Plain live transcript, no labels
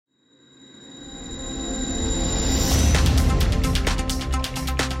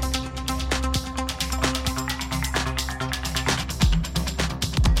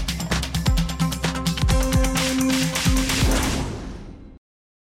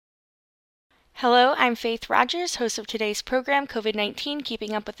Hello, I'm Faith Rogers, host of today's program, COVID-19,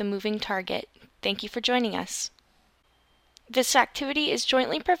 Keeping Up with the Moving Target. Thank you for joining us. This activity is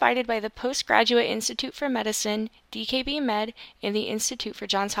jointly provided by the Postgraduate Institute for Medicine, DKB Med, and the Institute for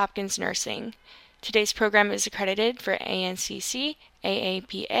Johns Hopkins Nursing. Today's program is accredited for ANCC,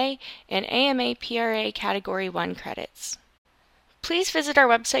 AAPA, and AMA-PRA Category 1 credits. Please visit our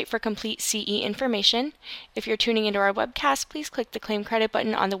website for complete CE information. If you're tuning into our webcast, please click the Claim Credit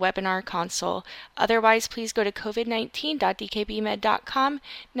button on the webinar console. Otherwise, please go to covid19.dkbmed.com,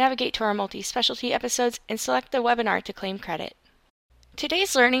 navigate to our multi-specialty episodes, and select the webinar to claim credit.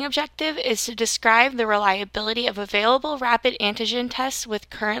 Today's learning objective is to describe the reliability of available rapid antigen tests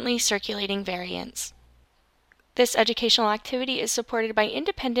with currently circulating variants. This educational activity is supported by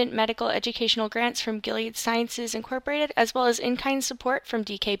independent medical educational grants from Gilead Sciences Incorporated, as well as in-kind support from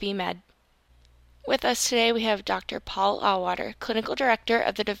DKB Med. With us today, we have Dr. Paul Auwaerter, Clinical Director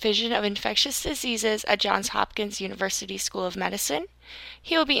of the Division of Infectious Diseases at Johns Hopkins University School of Medicine.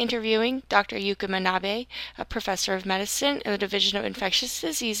 He will be interviewing Dr. Yuka Manabe, a Professor of Medicine in the Division of Infectious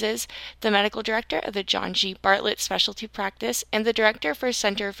Diseases, the Medical Director of the John G. Bartlett Specialty Practice, and the Director for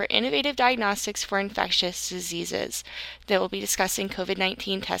Center for Innovative Diagnostics for Infectious Diseases. They will be discussing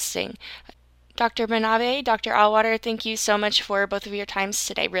COVID-19 testing. Dr. Manabe, Dr. Auwaerter, thank you so much for both of your times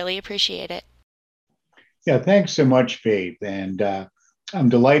today. Really appreciate it. Yeah, thanks so much, Faith. And I'm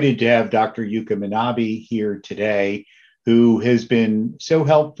delighted to have Dr. Yuka Manabe here today, who has been so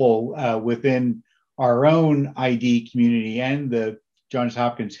helpful within our own ID community and the Johns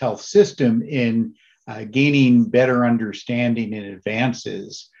Hopkins Health System in gaining better understanding and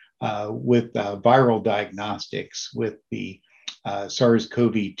advances with viral diagnostics with the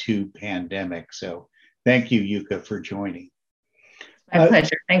SARS-CoV-2 pandemic. So thank you, Yuka, for joining. My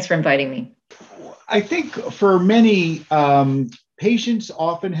pleasure. Thanks for inviting me. I think for many, patients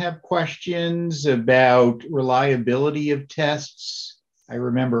often have questions about reliability of tests. I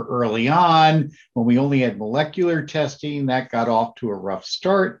remember early on when we only had molecular testing, that got off to a rough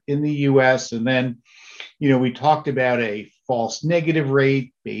start in the US. And then, we talked about a false negative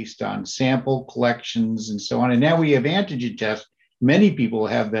rate based on sample collections and so on. And now we have antigen tests. Many people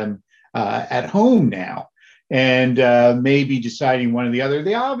have them at home now. And maybe deciding one or the other.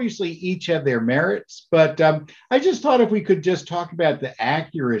 They obviously each have their merits, but I just thought if we could just talk about the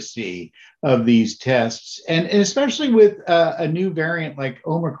accuracy of these tests, and especially with a new variant like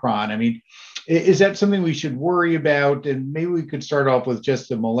Omicron. I mean, is that something we should worry about? And maybe we could start off with just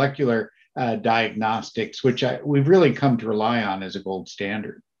the molecular diagnostics, which we've really come to rely on as a gold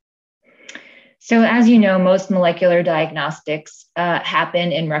standard. So as you know, most molecular diagnostics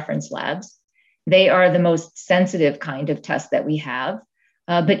happen in reference labs. They are the most sensitive kind of test that we have.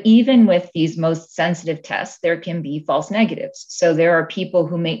 But even with these most sensitive tests, there can be false negatives. So there are people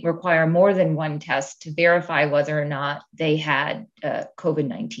who may require more than one test to verify whether or not they had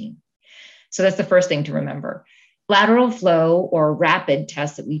COVID-19. So that's the first thing to remember. Lateral flow or rapid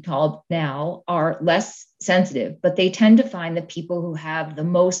tests that we call now are less sensitive, but they tend to find the people who have the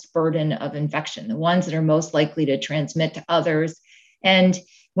most burden of infection, the ones that are most likely to transmit to others. And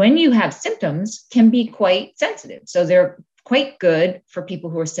when you have symptoms, can be quite sensitive. So they're quite good for people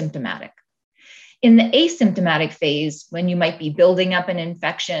who are symptomatic. In the asymptomatic phase, when you might be building up an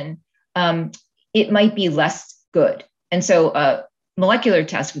infection, it might be less good. And so molecular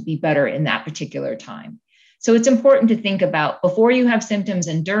tests would be better in that particular time. So it's important to think about before you have symptoms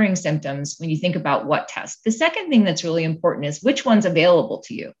and during symptoms when you think about what test. The second thing that's really important is which one's available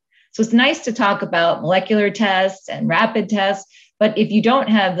to you. So it's nice to talk about molecular tests and rapid tests, but if you don't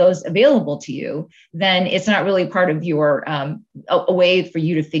have those available to you, then it's not really part of your a way for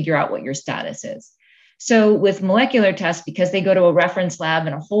you to figure out what your status is. So with molecular tests, because they go to a reference lab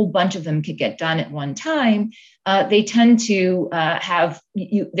and a whole bunch of them could get done at one time, they tend to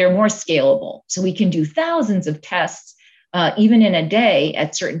they're more scalable. So we can do thousands of tests even in a day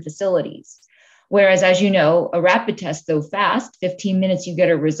at certain facilities. Whereas, as you know, a rapid test, though fast, 15 minutes you get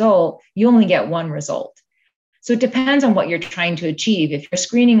a result, you only get one result. So it depends on what you're trying to achieve. If you're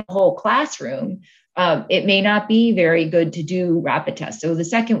screening a whole classroom, it may not be very good to do rapid tests. So the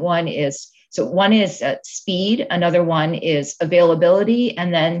second one is, one is speed, another one is availability,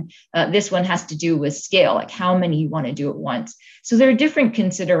 and then this one has to do with scale, like how many you want to do at once. So there are different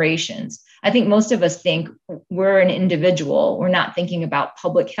considerations. I think most of us think we're an individual. We're not thinking about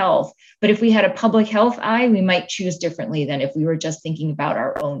public health. But if we had a public health eye, we might choose differently than if we were just thinking about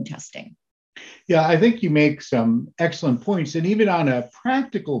our own testing. Yeah, I think you make some excellent points. And even on a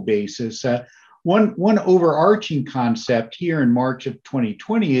practical basis, one overarching concept here in March of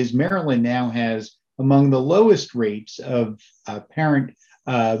 2020 is Maryland now has among the lowest rates of apparent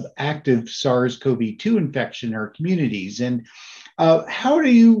active SARS-CoV-2 infection in our communities. And how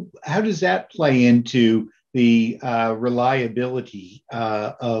does that play into the reliability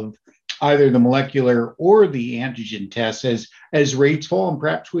of either the molecular or the antigen tests as rates fall, and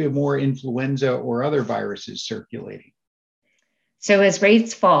perhaps we have more influenza or other viruses circulating? So as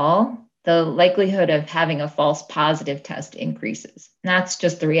rates fall, the likelihood of having a false positive test increases. That's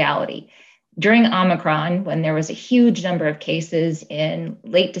just the reality. During Omicron, when there was a huge number of cases in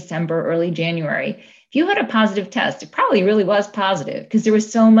late December, early January, if you had a positive test, it probably really was positive because there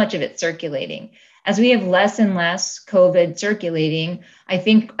was so much of it circulating. As we have less and less COVID circulating, I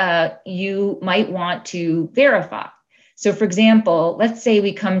think you might want to verify. So for example, let's say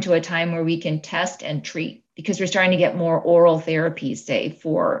we come to a time where we can test and treat because we're starting to get more oral therapies, say,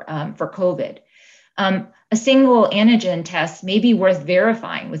 for COVID. A single antigen test may be worth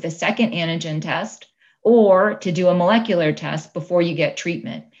verifying with a second antigen test or to do a molecular test before you get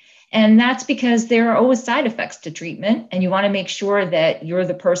treatment. And that's because there are always side effects to treatment, and you want to make sure that you're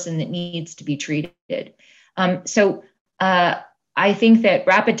the person that needs to be treated. I think that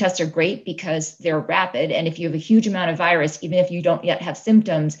rapid tests are great because they're rapid. And if you have a huge amount of virus, even if you don't yet have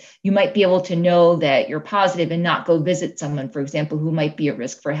symptoms, you might be able to know that you're positive and not go visit someone, for example, who might be at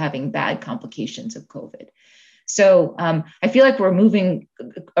risk for having bad complications of COVID. So I feel like we're moving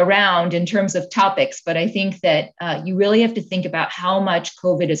around in terms of topics, but I think that you really have to think about how much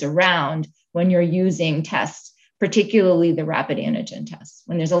COVID is around when you're using tests, particularly the rapid antigen tests.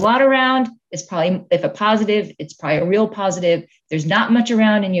 When there's a lot around, it's probably, if a positive, it's probably a real positive. If there's not much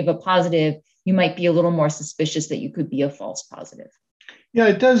around and you have a positive, you might be a little more suspicious that you could be a false positive. Yeah,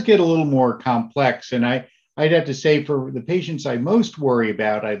 it does get a little more complex. And I'd have to say for the patients I most worry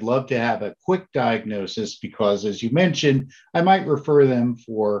about, I'd love to have a quick diagnosis because, as you mentioned, I might refer them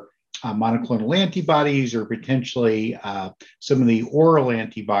for monoclonal antibodies or potentially some of the oral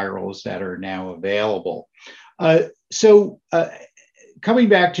antivirals that are now available. Coming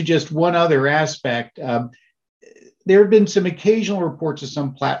back to just one other aspect, there have been some occasional reports of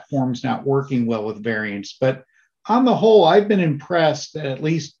some platforms not working well with variants, but on the whole, I've been impressed that at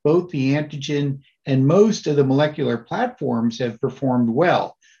least both the antigen and most of the molecular platforms have performed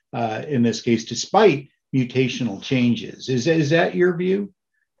well, in this case, despite mutational changes. Is that your view?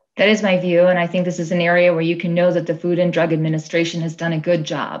 That is my view. And I think this is an area where you can know that the Food and Drug Administration has done a good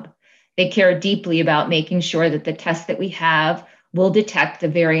job. They care deeply about making sure that the tests that we have will detect the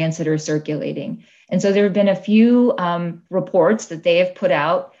variants that are circulating. And so there have been a few reports that they have put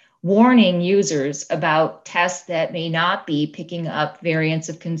out warning users about tests that may not be picking up variants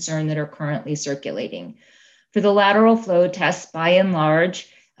of concern that are currently circulating. For the lateral flow tests, by and large,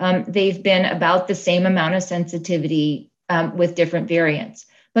 they've been about the same amount of sensitivity with different variants.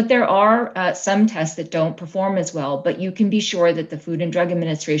 But there are some tests that don't perform as well, but you can be sure that the Food and Drug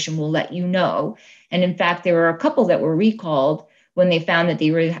Administration will let you know. And in fact, there were a couple that were recalled when they found that they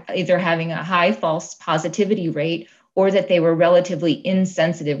were either having a high false positivity rate or that they were relatively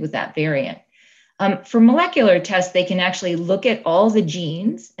insensitive with that variant. For molecular tests, they can actually look at all the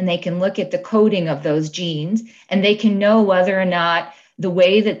genes and they can look at the coding of those genes, and they can know whether or not the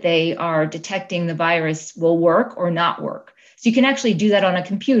way that they are detecting the virus will work or not work. So you can actually do that on a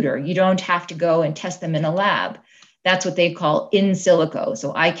computer. You don't have to go and test them in a lab. That's what they call in silico.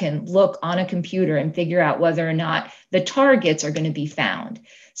 So I can look on a computer and figure out whether or not the targets are going to be found.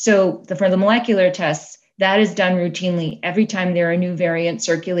 So for the molecular tests, that is done routinely every time there are new variants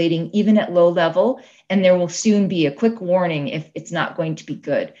circulating, even at low level, and there will soon be a quick warning if it's not going to be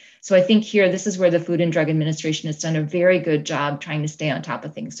good. So I think here, this is where the Food and Drug Administration has done a very good job trying to stay on top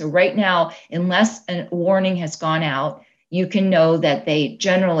of things. So right now, unless a warning has gone out, you can know that they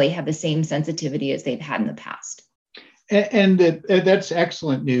generally have the same sensitivity as they've had in the past. And that's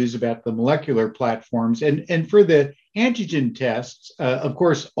excellent news about the molecular platforms. And for the antigen tests, of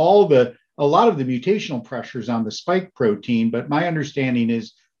course, a lot of the mutational pressures on the spike protein, but my understanding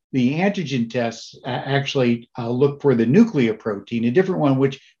is the antigen tests actually look for the nucleoprotein, a different one,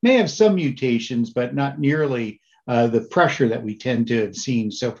 which may have some mutations, but not nearly the pressure that we tend to have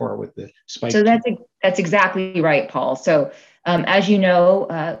seen so far with the spike. So that's exactly right, Paul. So as you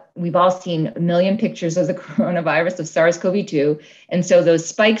know, we've all seen a million pictures of the coronavirus of SARS-CoV-2. And so those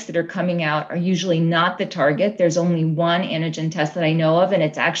spikes that are coming out are usually not the target. There's only one antigen test that I know of, and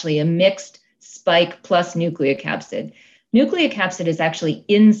it's actually a mixed spike plus nucleocapsid. Nucleocapsid is actually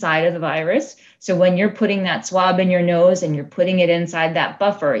inside of the virus. So when you're putting that swab in your nose and you're putting it inside that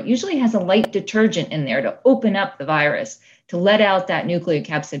buffer, it usually has a light detergent in there to open up the virus, to let out that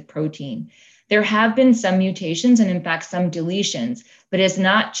nucleocapsid protein. There have been some mutations and, in fact, some deletions, but has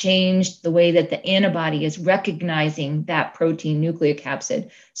not changed the way that the antibody is recognizing that protein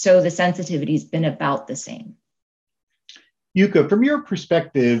nucleocapsid. So the sensitivity has been about the same. Yuka, from your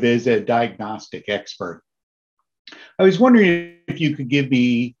perspective as a diagnostic expert, I was wondering if you could give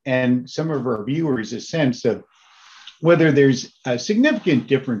me and some of our viewers a sense of whether there's significant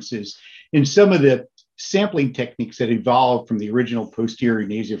differences in some of the sampling techniques that evolved from the original posterior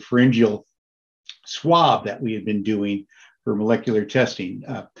nasopharyngeal swab that we had been doing for molecular testing.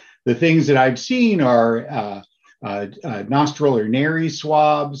 The things that I've seen are nostril or nary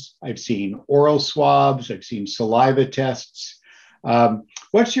swabs. I've seen oral swabs. I've seen saliva tests.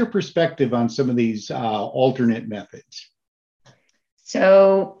 What's your perspective on some of these alternate methods?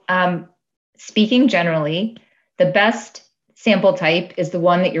 So, speaking generally, the best sample type is the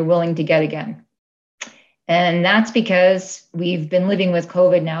one that you're willing to get again. And that's because we've been living with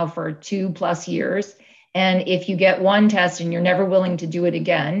COVID now for 2+ years. And if you get one test and you're never willing to do it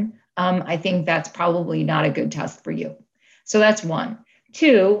again, I think that's probably not a good test for you. So that's one.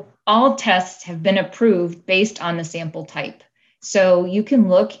 Two, all tests have been approved based on the sample type. So you can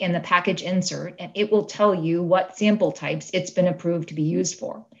look in the package insert and it will tell you what sample types it's been approved to be used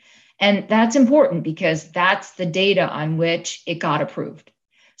for. And that's important because that's the data on which it got approved.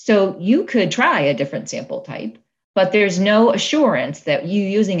 So you could try a different sample type, but there's no assurance that you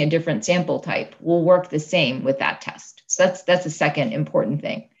using a different sample type will work the same with that test. So that's the second important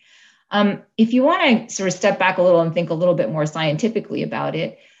thing. If you want to sort of step back a little and think a little bit more scientifically about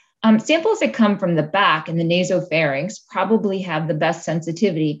it, samples that come from the back and the nasopharynx probably have the best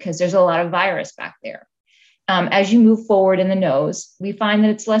sensitivity because there's a lot of virus back there. As you move forward in the nose, we find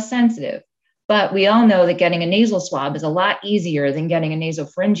that it's less sensitive. But we all know that getting a nasal swab is a lot easier than getting a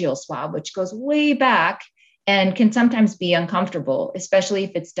nasopharyngeal swab, which goes way back and can sometimes be uncomfortable, especially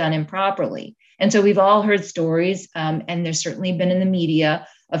if it's done improperly. And so we've all heard stories, and there's certainly been in the media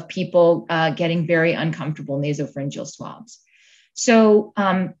of people getting very uncomfortable nasopharyngeal swabs. So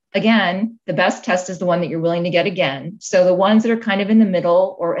again, the best test is the one that you're willing to get again. So the ones that are kind of in the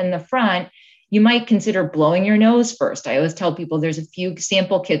middle or in the front, you might consider blowing your nose first. I always tell people there's a few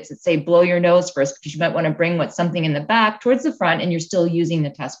sample kits that say blow your nose first because you might want to bring what's something in the back towards the front and you're still using the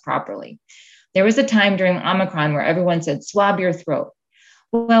test properly. There was a time during Omicron where everyone said swab your throat.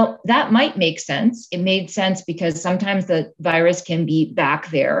 Well, that might make sense. It made sense because sometimes the virus can be back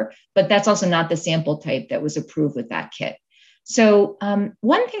there, but that's also not the sample type that was approved with that kit. So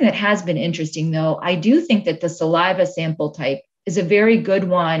one thing that has been interesting, though, I do think that the saliva sample type is a very good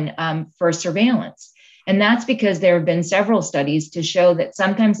one for surveillance. And that's because there have been several studies to show that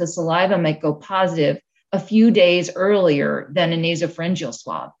sometimes the saliva might go positive a few days earlier than a nasopharyngeal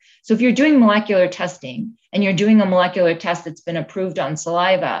swab. So if you're doing molecular testing and you're doing a molecular test that's been approved on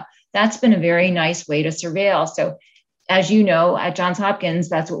saliva, that's been a very nice way to surveil. So as you know, at Johns Hopkins,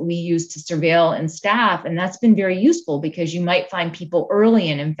 that's what we use to surveil and staff. And that's been very useful because you might find people early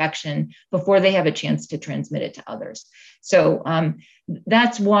in infection before they have a chance to transmit it to others. So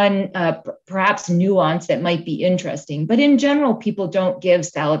that's one perhaps nuance that might be interesting. But in general, people don't give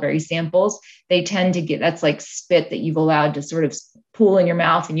salivary samples. They tend to get, that's like spit that you've allowed to sort of pool in your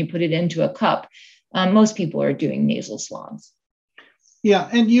mouth and you put it into a cup. Most people are doing nasal swabs. Yeah,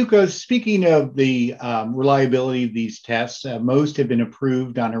 and Yuka, speaking of the reliability of these tests, most have been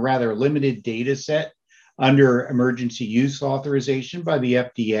approved on a rather limited data set under emergency use authorization by the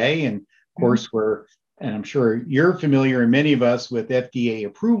FDA. And of course, and I'm sure you're familiar, and many of us, with FDA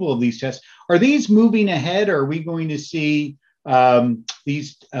approval of these tests. Are these moving ahead? Are we going to see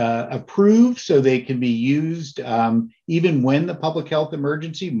these approved so they can be used even when the public health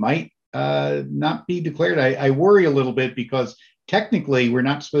emergency might not be declared? I worry a little bit because technically, we're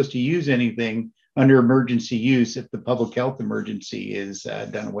not supposed to use anything under emergency use if the public health emergency is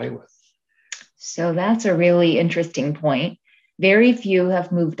done away with. So that's a really interesting point. Very few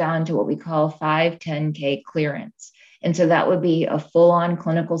have moved on to what we call 510K clearance. And so that would be a full-on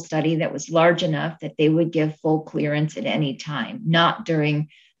clinical study that was large enough that they would give full clearance at any time, not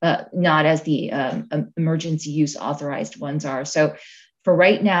as the emergency use authorized ones are. So for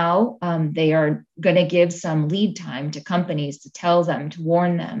right now, they are going to give some lead time to companies to tell them, to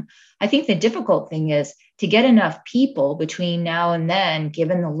warn them. I think the difficult thing is to get enough people between now and then,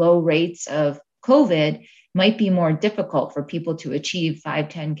 given the low rates of COVID, might be more difficult for people to achieve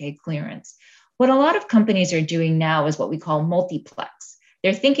 510K clearance. What a lot of companies are doing now is what we call multiplex.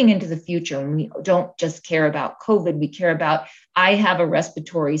 They're thinking into the future, and we don't just care about COVID. We care about, I have a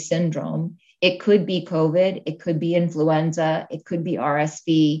respiratory syndrome. It could be COVID, it could be influenza, it could be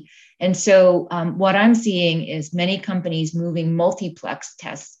RSV. And so what I'm seeing is many companies moving multiplex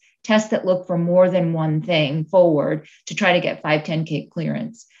tests tests that look for more than one thing forward to try to get 510(k)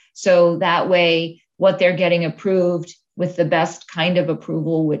 clearance. So that way, what they're getting approved with the best kind of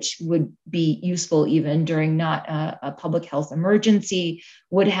approval, which would be useful even during not a public health emergency,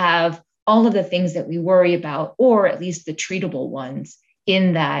 would have all of the things that we worry about, or at least the treatable ones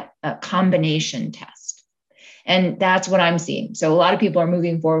in that combination test. And that's what I'm seeing. So a lot of people are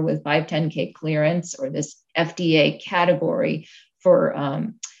moving forward with 510(k) clearance or this FDA category for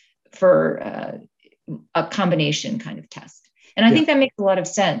a combination kind of test. And I think that makes a lot of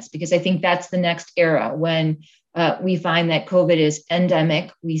sense, because I think that's the next era when we find that COVID is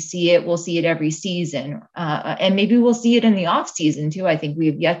endemic. We'll see it every season. And maybe we'll see it in the off season too. I think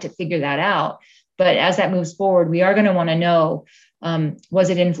we've yet to figure that out. But as that moves forward, we are going to want to know, was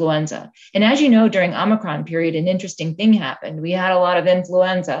it influenza? And as you know, during Omicron period, an interesting thing happened. We had a lot of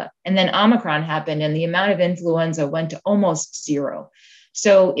influenza, and then Omicron happened, and the amount of influenza went to almost zero.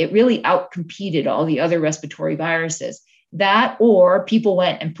 So it really outcompeted all the other respiratory viruses. That, or people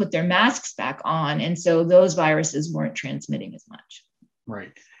went and put their masks back on, and so those viruses weren't transmitting as much.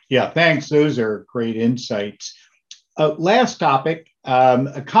 Right. Yeah, thanks. Those are great insights. Last topic,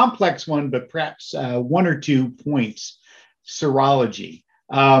 a complex one, but perhaps one or 2 points, serology.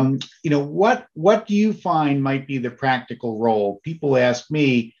 What do you find might be the practical role? People ask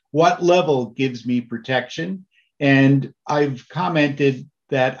me, what level gives me protection? And I've commented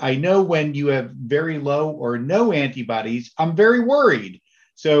that I know when you have very low or no antibodies, I'm very worried.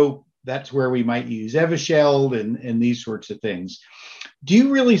 So that's where we might use Evusheld and these sorts of things. Do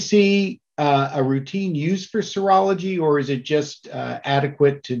you really see a routine use for serology, or is it just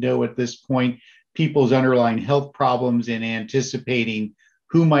adequate to know at this point people's underlying health problems and anticipating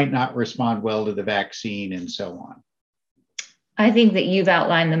who might not respond well to the vaccine and so on? I think that you've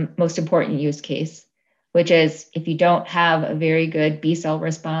outlined the most important use case, which is if you don't have a very good B cell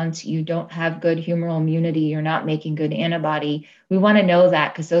response, you don't have good humoral immunity, you're not making good antibody. We want to know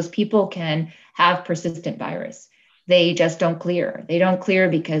that, because those people can have persistent virus. They just don't clear. They don't clear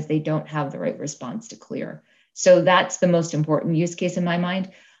because they don't have the right response to clear. So that's the most important use case in my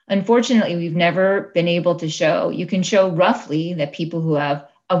mind. Unfortunately, we've never been able to show, you can show roughly that people who have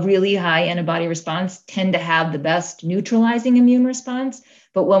a really high antibody response tend to have the best neutralizing immune response.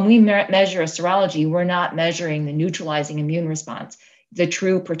 But when we measure a serology, we're not measuring the neutralizing immune response, the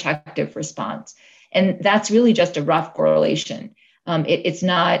true protective response. And that's really just a rough correlation. It's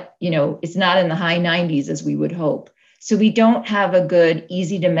not in the high 90s as we would hope. So we don't have a good,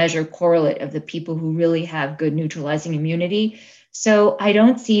 easy to measure correlate of the people who really have good neutralizing immunity. So I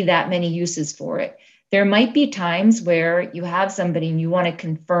don't see that many uses for it. There might be times where you have somebody and you want to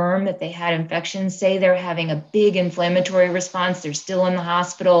confirm that they had infections. Say they're having a big inflammatory response, they're still in the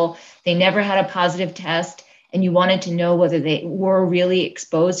hospital, they never had a positive test, and you wanted to know whether they were really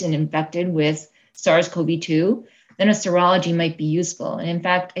exposed and infected with SARS-CoV-2, then a serology might be useful. And in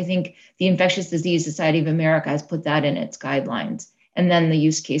fact, I think the Infectious Disease Society of America has put that in its guidelines. And then the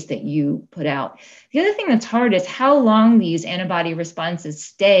use case that you put out. The other thing that's hard is how long these antibody responses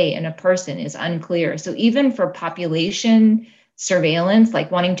stay in a person is unclear. So even for population surveillance, like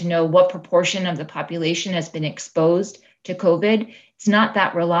wanting to know what proportion of the population has been exposed to COVID, it's not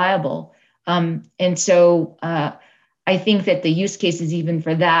that reliable. And so I think that the use cases even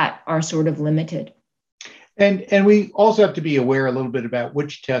for that are sort of limited. And we also have to be aware a little bit about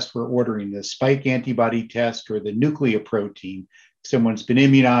which test we're ordering, the spike antibody test or the nucleoprotein. Someone's been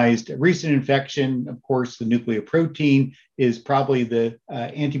immunized, a recent infection, of course, the nucleoprotein is probably the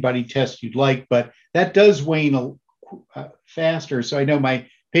antibody test you'd like, but that does wane faster. So I know my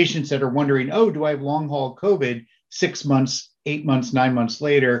patients that are wondering, oh, do I have long haul COVID 6 months, 8 months, 9 months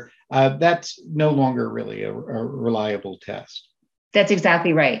later? That's no longer really a reliable test. That's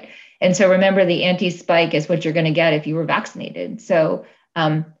exactly right. And so remember, the anti-spike is what you're going to get if you were vaccinated. So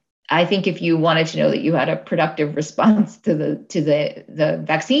I think if you wanted to know that you had a productive response to the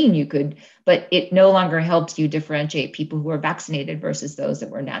vaccine, you could, but it no longer helps you differentiate people who are vaccinated versus those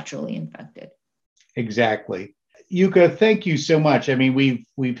that were naturally infected. Exactly. Yuka, thank you so much. I mean,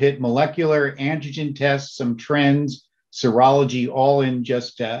 we've hit molecular antigen tests, some trends, serology, all in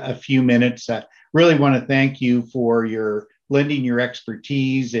just a few minutes. Really want to thank you for lending your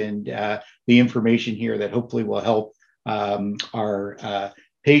expertise and the information here that hopefully will help our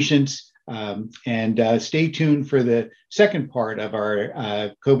patients. And stay tuned for the second part of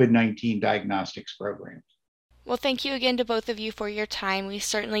our COVID-19 diagnostics program. Well, thank you again to both of you for your time. We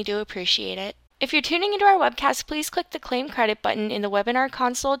certainly do appreciate it. If you're tuning into our webcast, please click the Claim Credit button in the webinar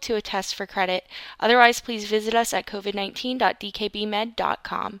console to attest for credit. Otherwise, please visit us at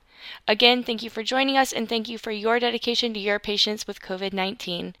covid19.dkbmed.com. Again, thank you for joining us, and thank you for your dedication to your patients with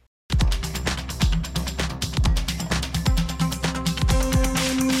COVID-19.